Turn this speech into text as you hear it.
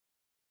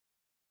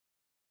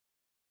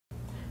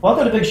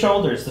Welcome to Big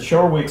Shoulders, the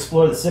show where we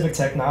explore the civic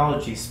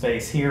technology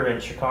space here in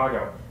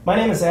Chicago. My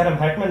name is Adam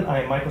Hecktman.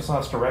 I am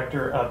Microsoft's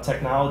Director of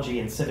Technology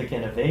and Civic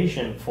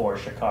Innovation for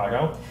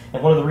Chicago.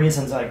 And one of the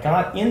reasons I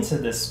got into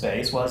this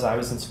space was I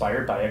was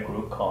inspired by a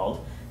group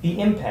called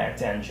the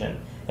Impact Engine.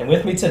 And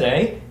with me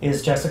today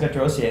is Jessica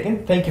Droste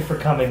Yagan. Thank you for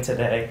coming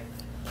today.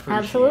 Appreciate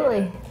Absolutely.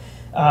 it.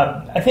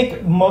 I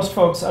think most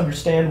folks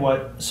understand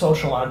what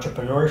social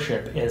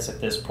entrepreneurship is at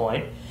this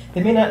point.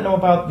 They may not know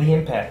about the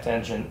Impact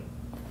Engine.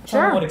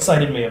 Tell me what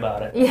excited me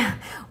about it. Yeah,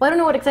 well, I don't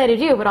know what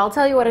excited you, but I'll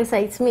tell you what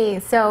excites me.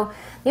 So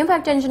the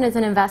Impact Engine is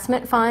an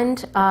investment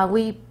fund.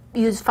 We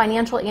use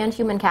financial and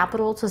human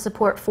capital to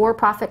support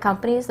for-profit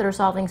companies that are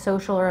solving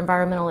social or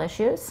environmental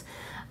issues.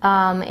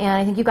 And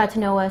I think you got to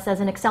know us as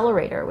an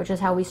accelerator, which is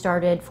how we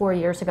started 4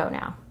 years ago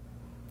now.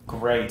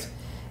 Great.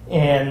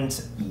 And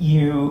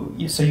you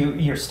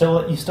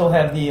still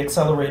have the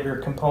accelerator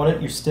component.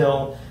 You're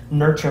still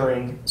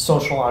nurturing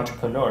social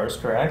entrepreneurs,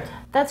 correct?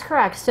 That's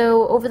correct.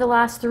 So over the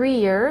last 3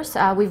 years,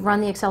 we've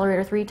run the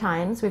accelerator 3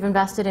 times. We've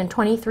invested in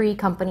 23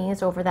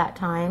 companies over that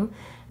time.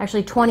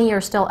 Actually, 20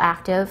 are still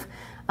active.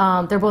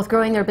 They're both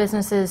growing their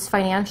businesses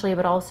financially,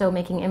 but also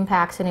making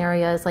impacts in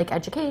areas like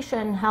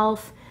education,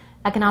 health,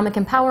 economic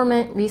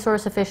empowerment,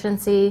 resource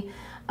efficiency.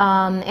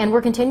 And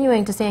we're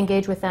continuing to stay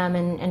engaged with them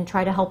and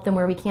try to help them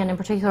where we can, in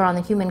particular on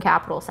the human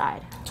capital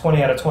side.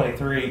 20 out of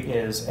 23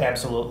 is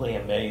absolutely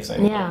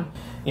amazing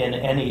in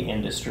any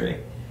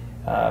industry.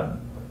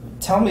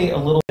 Tell me a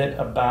little bit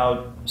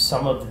about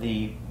some of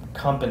the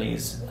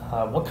companies.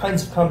 What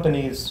kinds of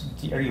companies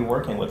are you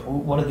working with?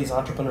 What are these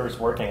entrepreneurs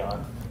working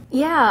on?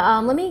 Yeah,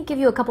 let me give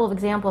you a couple of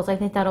examples. I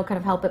think that'll kind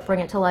of help it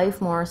bring it to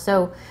life more.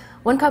 So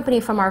one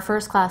company from our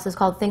first class is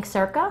called Think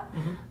Circa.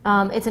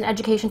 It's an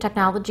education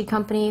technology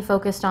company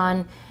focused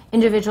on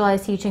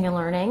individualized teaching and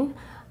learning,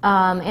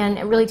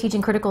 and really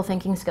teaching critical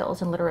thinking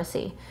skills and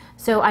literacy.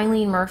 So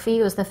Eileen Murphy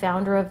was the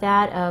founder of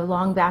that, a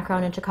long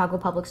background in Chicago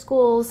Public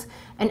Schools,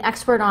 an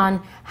expert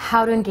on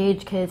how to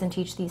engage kids and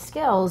teach these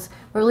skills,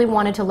 really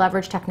wanted to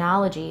leverage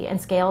technology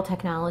and scale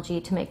technology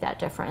to make that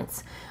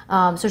difference.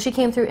 So she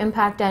came through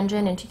Impact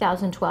Engine in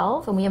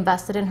 2012, and we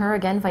invested in her,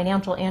 again,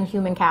 financial and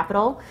human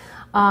capital.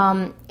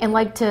 And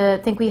like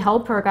to think we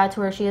helped her got to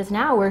where she is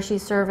now, where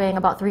she's serving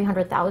about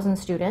 300,000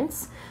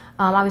 students,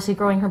 obviously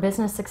growing her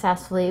business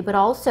successfully, but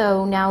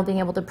also now being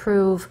able to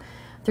prove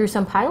through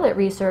some pilot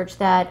research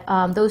that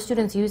those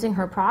students using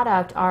her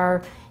product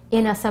are,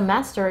 in a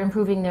semester,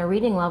 improving their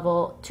reading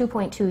level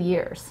 2.2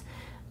 years.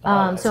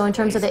 So in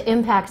terms of the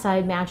impact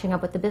side matching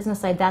up with the business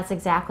side, that's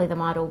exactly the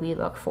model we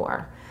look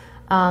for.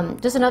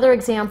 Just another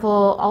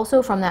example,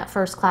 also from that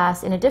first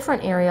class in a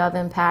different area of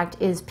impact,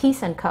 is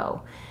Peace &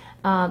 Co.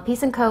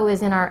 Peace & Co.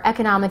 is in our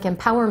economic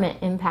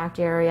empowerment impact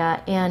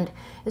area and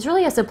is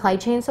really a supply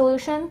chain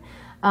solution.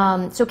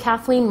 So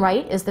Kathleen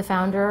Wright is the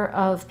founder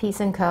of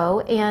Peace & Co.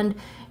 and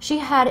she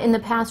had in the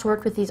past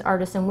worked with these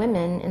artisan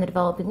women in the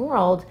developing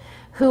world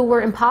who were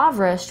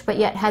impoverished but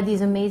yet had these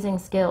amazing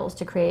skills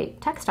to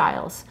create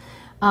textiles.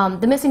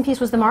 The missing piece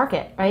was the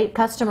market, right?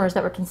 Customers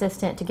that were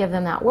consistent to give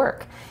them that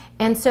work.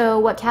 And so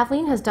what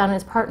Kathleen has done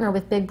is partner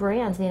with big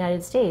brands in the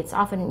United States,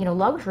 often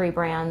luxury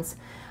brands,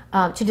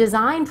 to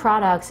design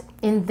products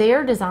in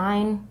their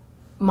design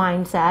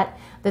mindset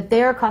that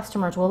their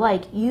customers will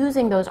like,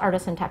 using those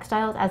artisan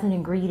textiles as an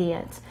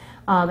ingredient.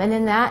 And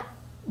then that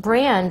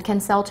brand can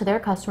sell to their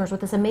customers with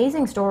this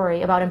amazing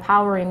story about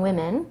empowering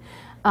women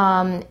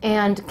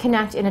and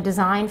connect in a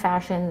design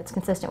fashion that's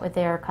consistent with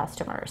their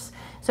customers.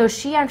 So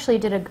she actually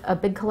did a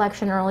big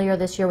collection earlier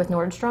this year with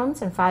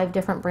Nordstrom's and 5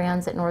 different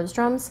brands at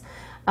Nordstrom's,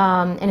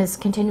 and is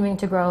continuing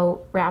to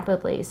grow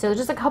rapidly. So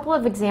just a couple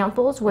of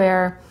examples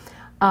where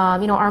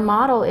our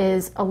model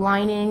is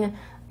aligning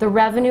the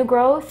revenue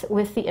growth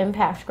with the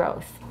impact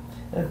growth.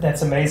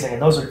 That's amazing,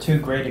 and those are 2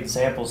 great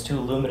examples, 2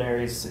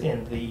 luminaries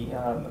in the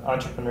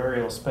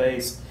entrepreneurial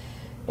space.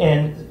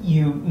 And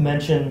you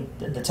mentioned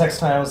the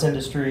textiles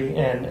industry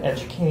and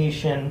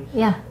education.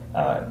 Yeah.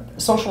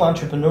 Social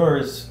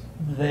entrepreneurs,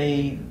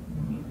 they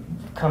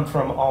come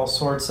from all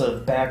sorts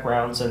of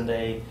backgrounds and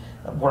they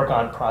work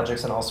on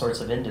projects in all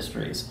sorts of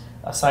industries.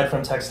 Aside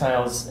from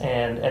textiles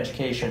and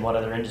education, what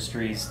other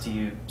industries do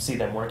you see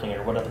them working in,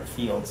 or what other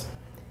fields?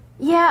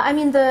 Yeah, I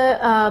mean,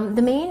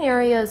 the main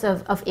areas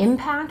of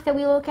impact that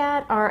we look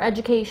at are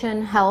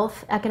education,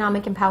 health,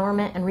 economic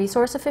empowerment, and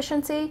resource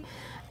efficiency.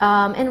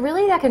 And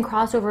really that can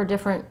cross over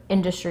different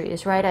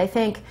industries, right? I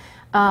think,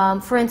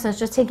 for instance,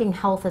 just taking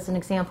health as an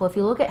example, if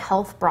you look at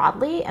health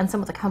broadly and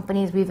some of the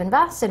companies we've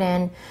invested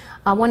in,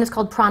 one is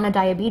called Prana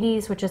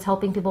Diabetes, which is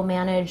helping people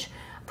manage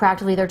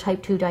practically their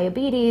type 2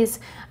 diabetes.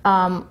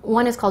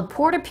 One is called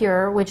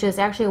Portapure, which is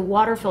actually a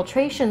water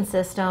filtration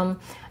system,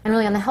 and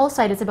really on the health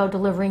side it's about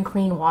delivering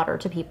clean water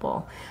to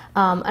people.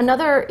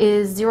 Another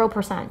is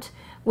 0%,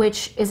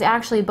 which is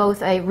actually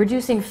both a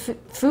reducing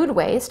food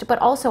waste, but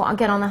also,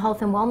 again, on the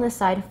health and wellness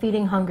side,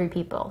 feeding hungry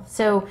people.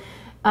 So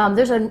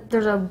there's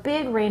a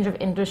big range of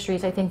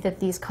industries I think that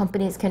these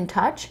companies can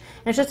touch,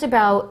 and it's just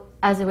about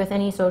as with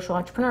any social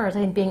entrepreneurs, I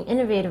think being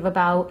innovative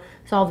about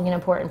solving an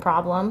important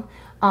problem,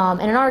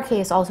 and in our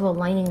case, also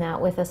aligning that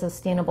with a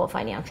sustainable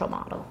financial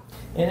model.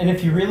 And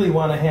if you really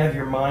want to have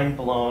your mind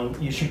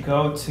blown, you should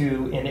go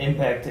to an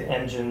Impact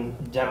Engine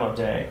demo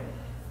day.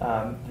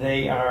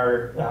 They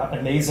are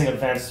amazing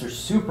events. They're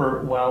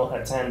super well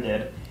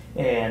attended,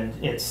 and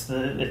it's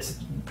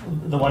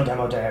the one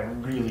demo day I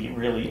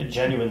really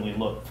genuinely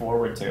look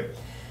forward to.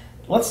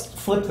 Let's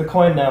flip the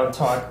coin now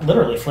and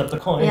literally flip the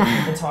coin,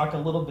 and talk a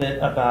little bit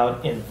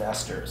about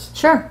investors.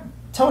 Sure.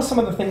 Tell us some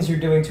of the things you're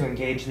doing to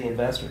engage the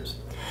investors.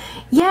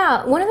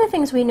 Yeah, one of the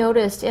things we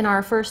noticed in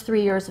our first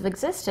 3 years of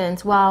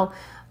existence, while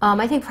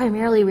I think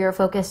primarily we were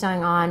focused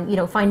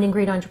on finding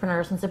great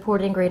entrepreneurs and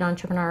supporting great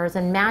entrepreneurs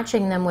and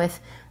matching them with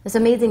this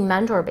amazing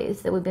mentor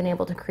base that we've been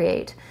able to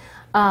create.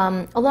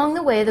 Along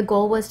the way, the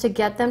goal was to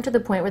get them to the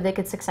point where they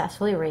could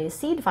successfully raise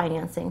seed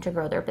financing to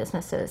grow their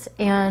businesses.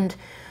 And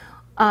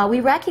we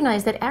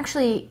recognized that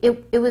actually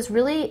it was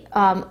really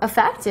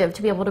effective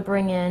to be able to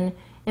bring in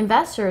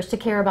investors to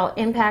care about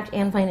impact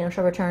and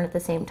financial return at the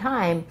same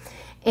time.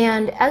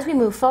 And as we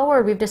move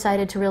forward, we've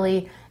decided to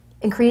really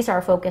increase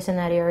our focus in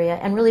that area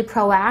and really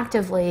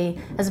proactively,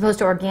 as opposed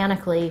to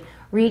organically,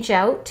 reach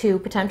out to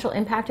potential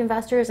impact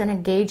investors and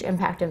engage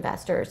impact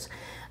investors.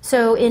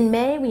 So in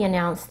May, we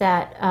announced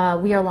that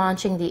we are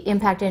launching the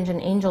Impact Engine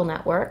Angel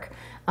Network.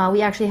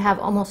 We actually have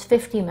almost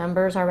 50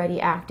 members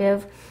already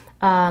active.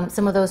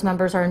 Some of those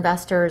members are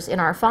investors in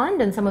our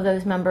fund, and some of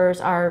those members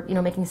are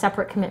making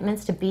separate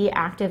commitments to be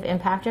active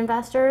impact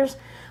investors.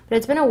 But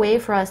it's been a way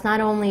for us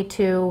not only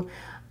to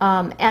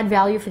add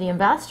value for the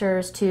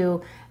investors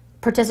to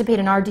participate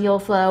in our deal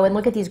flow and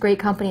look at these great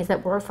companies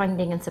that we're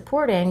funding and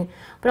supporting,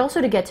 but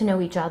also to get to know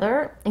each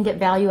other and get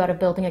value out of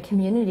building a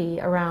community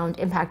around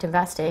impact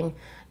investing,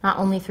 not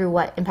only through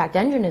what Impact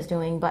Engine is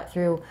doing, but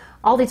through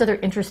all these other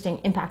interesting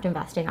impact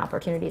investing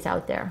opportunities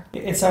out there.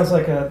 It sounds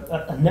like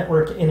a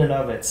network in and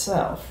of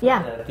itself.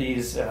 Yeah.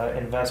 These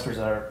investors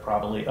are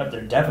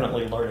they're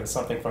definitely learning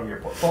something from your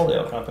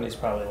portfolio companies,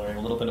 probably learning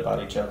a little bit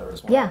about each other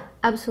as well. Yeah,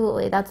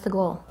 absolutely. That's the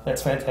goal.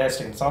 That's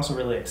fantastic. It's also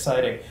really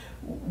exciting.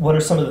 What are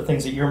some of the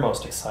things that you're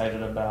most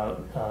excited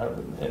about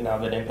now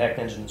that Impact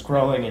Engine is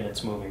growing and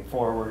it's moving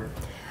forward?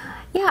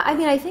 Yeah,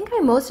 I think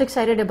I'm most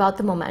excited about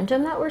the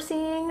momentum that we're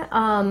seeing.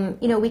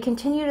 We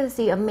continue to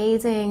see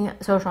amazing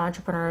social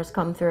entrepreneurs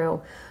come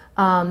through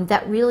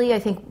that really, I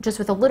think, just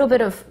with a little bit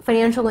of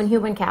financial and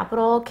human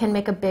capital can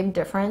make a big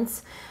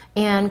difference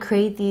and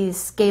create these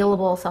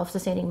scalable,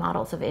 self-sustaining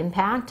models of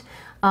impact.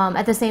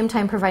 At the same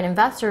time, provide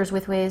investors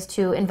with ways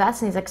to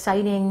invest in these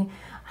exciting,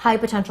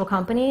 high-potential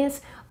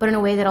companies, but in a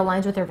way that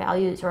aligns with their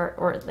values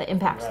or the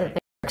impacts that they're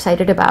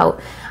excited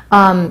about.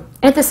 And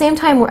at the same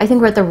time, I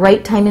think we're at the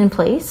right time and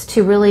place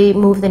to really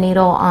move the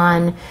needle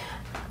on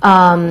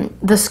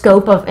the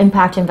scope of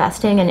impact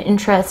investing and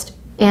interest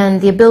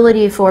and the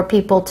ability for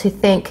people to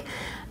think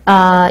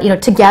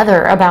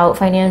together about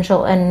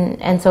financial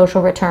and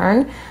social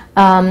return.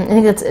 I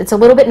think it's a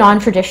little bit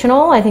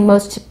non-traditional. I think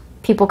most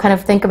people kind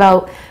of think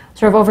about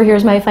sort of over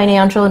here's my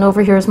financial and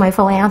over here's my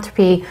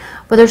philanthropy,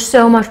 but there's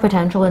so much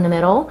potential in the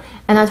middle,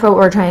 and that's what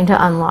we're trying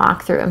to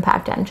unlock through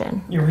Impact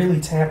Engine. You're really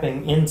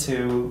tapping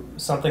into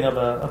something of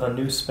a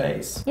new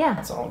space. Yeah.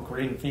 It's all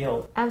green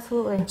field.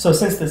 Absolutely. So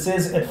since this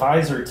is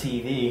Advisor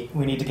TV,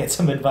 we need to get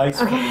some advice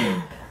from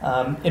you.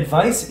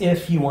 Advice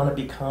if you want to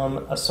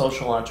become a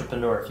social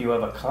entrepreneur, if you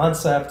have a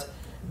concept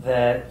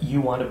that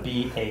you want to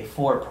be a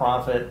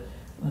for-profit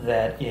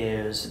that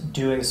is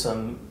doing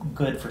some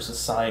good for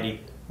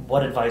society,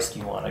 what advice do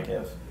you want to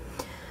give?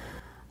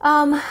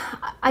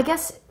 I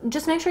guess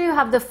just make sure you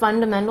have the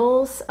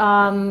fundamentals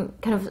kind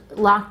of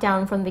locked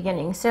down from the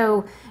beginning.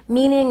 So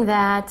meaning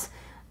that,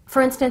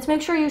 for instance,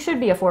 make sure you should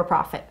be a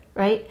for-profit,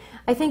 right?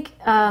 I think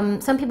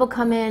some people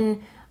come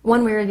in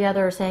one way or the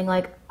other saying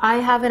like, I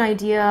have an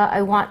idea,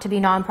 I want to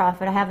be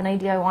nonprofit, I have an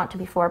idea, I want to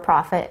be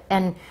for-profit.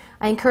 And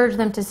I encourage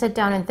them to sit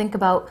down and think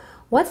about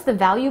what's the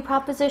value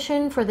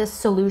proposition for this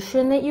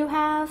solution that you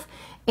have?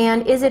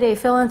 And is it a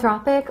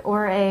philanthropic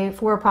or a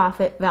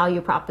for-profit value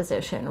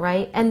proposition,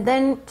 right? And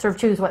then sort of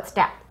choose what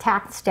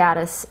tax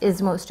status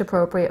is most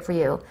appropriate for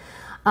you.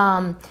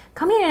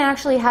 Coming in and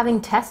actually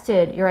having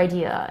tested your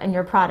idea and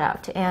your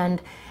product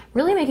and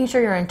really making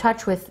sure you're in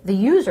touch with the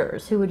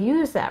users who would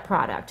use that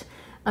product.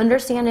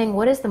 Understanding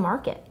what is the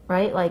market,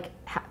 right? Like,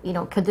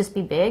 could this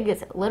be big?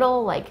 Is it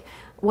little? Like,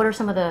 what are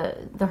some of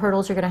the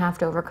hurdles you're going to have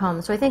to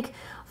overcome? So I think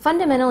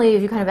fundamentally,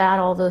 if you kind of add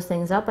all those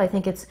things up, I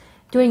think it's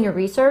doing your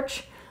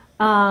research.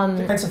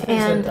 The kinds of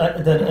things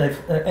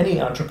that any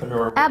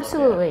entrepreneur would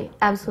absolutely, look at.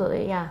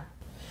 Absolutely, yeah.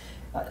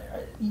 Are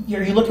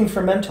you looking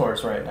for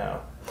mentors right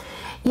now?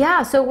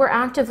 Yeah, so we're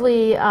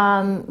actively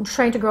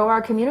trying to grow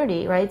our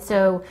community, right?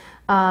 So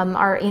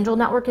our Angel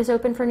Network is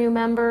open for new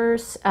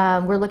members.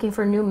 We're looking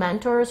for new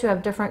mentors who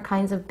have different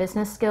kinds of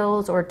business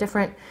skills or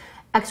different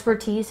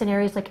expertise in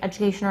areas like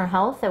education or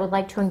health that would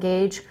like to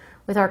engage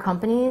with our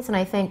companies. And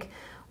I think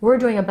we're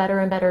doing a better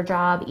and better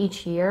job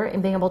each year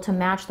in being able to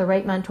match the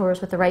right mentors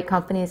with the right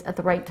companies at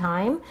the right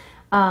time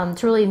to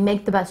really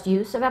make the best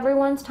use of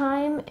everyone's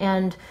time.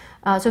 And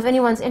so if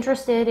anyone's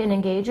interested in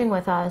engaging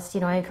with us,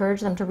 I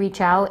encourage them to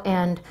reach out,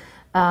 and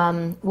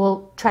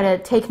we'll try to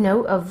take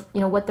note of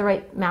what the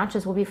right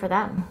matches will be for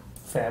them.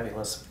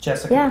 Fabulous.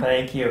 Jessica,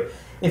 thank you.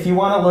 If you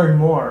want to learn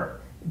more,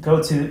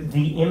 go to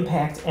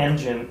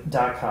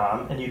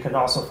theimpactengine.com, and you can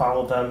also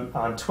follow them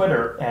on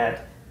Twitter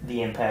at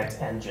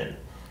theimpactengine.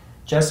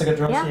 Jessica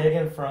Droste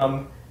Yagan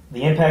from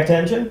The Impact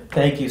Engine,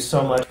 thank you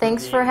so much.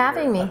 Thanks for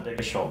having me. On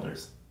Big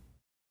Shoulders.